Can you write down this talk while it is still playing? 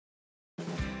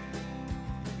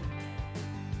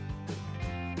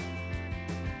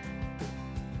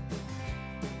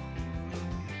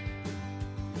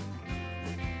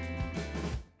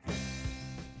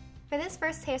For this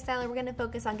first hairstyle, we're going to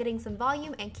focus on getting some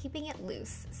volume and keeping it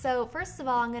loose. So first of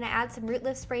all, I'm going to add some root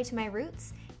lift spray to my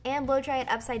roots and blow dry it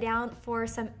upside down for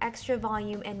some extra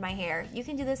volume in my hair. You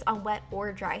can do this on wet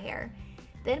or dry hair.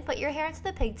 Then put your hair into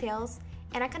the pigtails,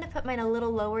 and I kind of put mine a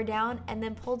little lower down and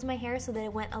then pulled my hair so that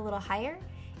it went a little higher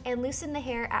and loosened the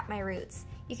hair at my roots.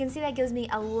 You can see that gives me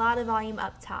a lot of volume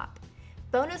up top.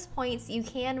 Bonus points, you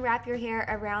can wrap your hair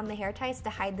around the hair ties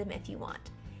to hide them if you want.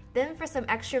 Then for some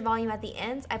extra volume at the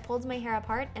ends, I pulled my hair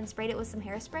apart and sprayed it with some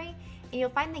hairspray, and you'll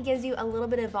find that gives you a little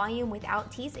bit of volume without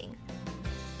teasing.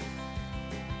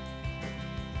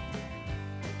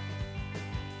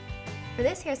 For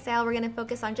this hairstyle, we're going to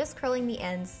focus on just curling the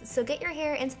ends. So get your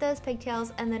hair into those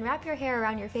pigtails and then wrap your hair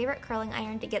around your favorite curling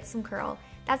iron to get some curl.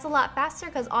 That's a lot faster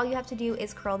because all you have to do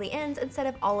is curl the ends instead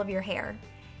of all of your hair.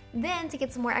 Then to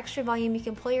get some more extra volume, you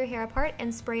can pull your hair apart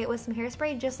and spray it with some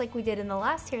hairspray just like we did in the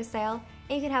last hairstyle,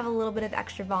 and you can have a little bit of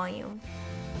extra volume.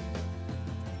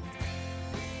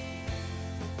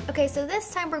 Okay, so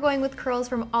this time we're going with curls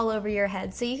from all over your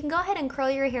head. So you can go ahead and curl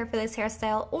your hair for this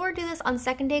hairstyle, or do this on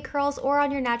second day curls or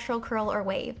on your natural curl or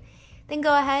wave. Then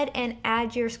go ahead and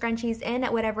add your scrunchies in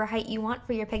at whatever height you want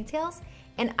for your pigtails.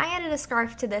 And I added a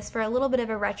scarf to this for a little bit of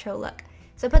a retro look.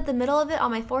 So I put the middle of it on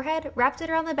my forehead, wrapped it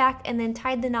around the back, and then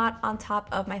tied the knot on top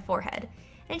of my forehead.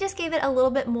 And it just gave it a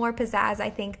little bit more pizzazz, I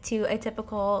think, to a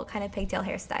typical kind of pigtail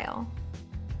hairstyle.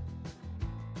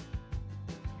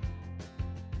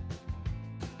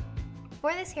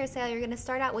 For this hairstyle, you're going to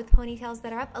start out with ponytails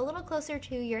that are up a little closer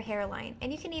to your hairline,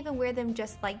 and you can even wear them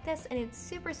just like this, and it's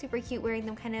super cute wearing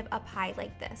them kind of up high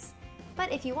like this.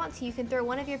 But if you want to, you can throw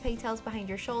one of your pigtails behind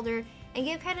your shoulder and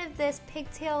give kind of this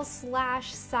pigtail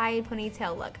slash side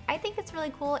ponytail look. I think it's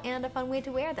really cool and a fun way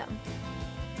to wear them.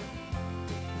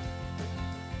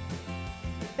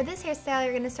 For this hairstyle,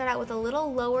 you're going to start out with a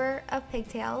little lower of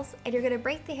pigtails, and you're going to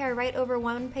break the hair right over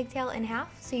one pigtail in half,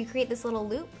 so you create this little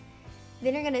loop.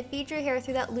 Then you're going to feed your hair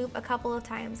through that loop a couple of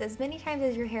times, as many times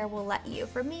as your hair will let you.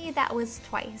 For me, that was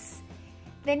twice.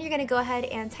 Then you're going to go ahead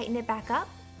and tighten it back up,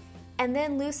 and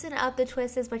then loosen up the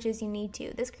twist as much as you need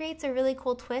to. This creates a really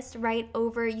cool twist right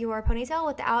over your ponytail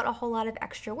without a whole lot of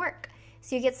extra work.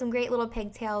 So you get some great little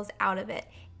pigtails out of it,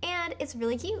 and it's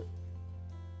really cute.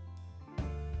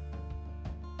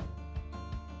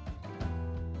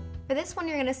 For this one,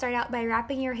 you're going to start out by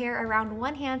wrapping your hair around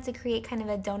one hand to create kind of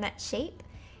a donut shape.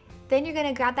 Then you're going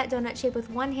to grab that donut shape with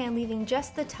one hand, leaving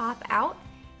just the top out,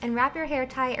 and wrap your hair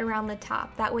tie around the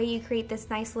top. That way you create this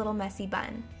nice little messy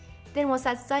bun. Then once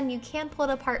that's done, you can pull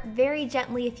it apart very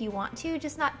gently if you want to,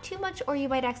 just not too much or you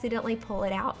might accidentally pull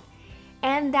it out.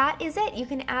 And that is it. You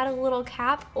can add a little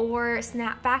cap or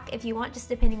snap back if you want, just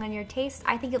depending on your taste.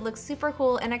 I think it looks super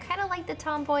cool, and I kind of like the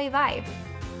tomboy vibe.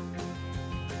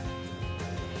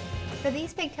 For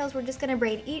these pigtails, we're just going to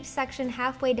braid each section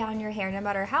halfway down your hair. No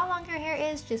matter how long your hair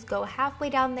is, just go halfway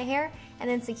down the hair and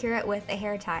then secure it with a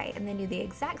hair tie. And then do the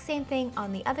exact same thing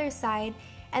on the other side.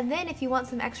 And then if you want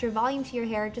some extra volume to your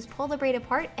hair, just pull the braid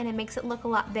apart and it makes it look a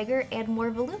lot bigger and more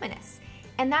voluminous.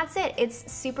 And that's it.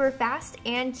 It's super fast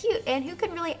and cute, and who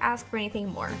could really ask for anything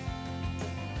more?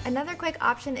 Another quick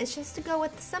option is just to go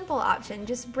with the simple option.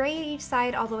 Just braid each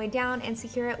side all the way down and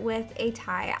secure it with a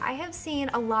tie. I have seen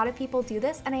a lot of people do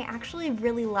this, and I actually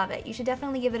really love it. You should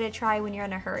definitely give it a try when you're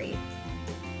in a hurry.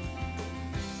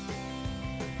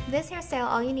 For this hairstyle,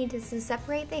 all you need is to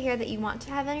separate the hair that you want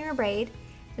to have in your braid,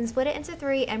 then split it into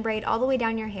 3 and braid all the way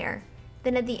down your hair.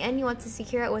 Then at the end, you want to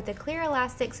secure it with a clear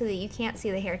elastic so that you can't see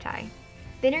the hair tie.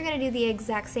 Then you're going to do the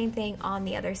exact same thing on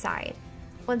the other side.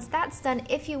 Once that's done,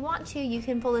 if you want to, you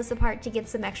can pull this apart to get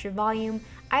some extra volume.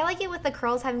 I like it with the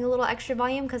curls having a little extra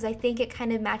volume because I think it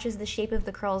kind of matches the shape of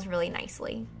the curls really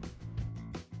nicely.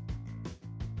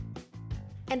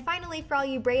 And finally, for all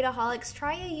you braidaholics,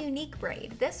 try a unique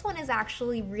braid. This one is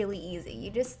actually really easy.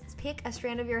 You just pick a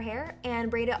strand of your hair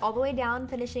and braid it all the way down,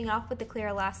 finishing off with the clear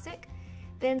elastic.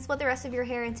 Then split the rest of your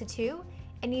hair into 2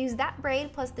 and use that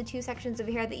braid plus the 2 sections of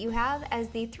hair that you have as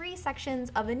the 3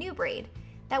 sections of a new braid.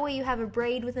 That way you have a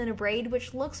braid within a braid,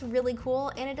 which looks really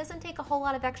cool, and it doesn't take a whole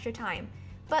lot of extra time.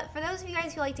 But for those of you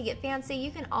guys who like to get fancy,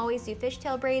 you can always do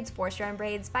fishtail braids, 4-strand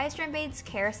braids, 5-strand braids,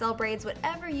 carousel braids,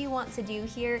 whatever you want to do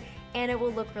here, and it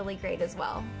will look really great as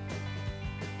well.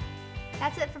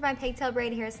 That's it for my pigtail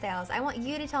braid hairstyles. I want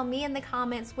you to tell me in the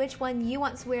comments which one you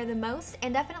want to wear the most,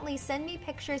 and definitely send me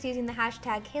pictures using the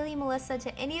hashtag KayleeMelissa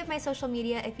to any of my social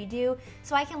media if you do,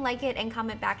 so I can like it and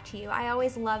comment back to you. I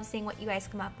always love seeing what you guys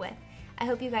come up with. I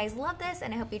hope you guys love this,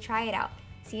 and I hope you try it out.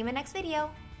 See you in my next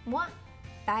video. Mwah!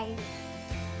 Bye!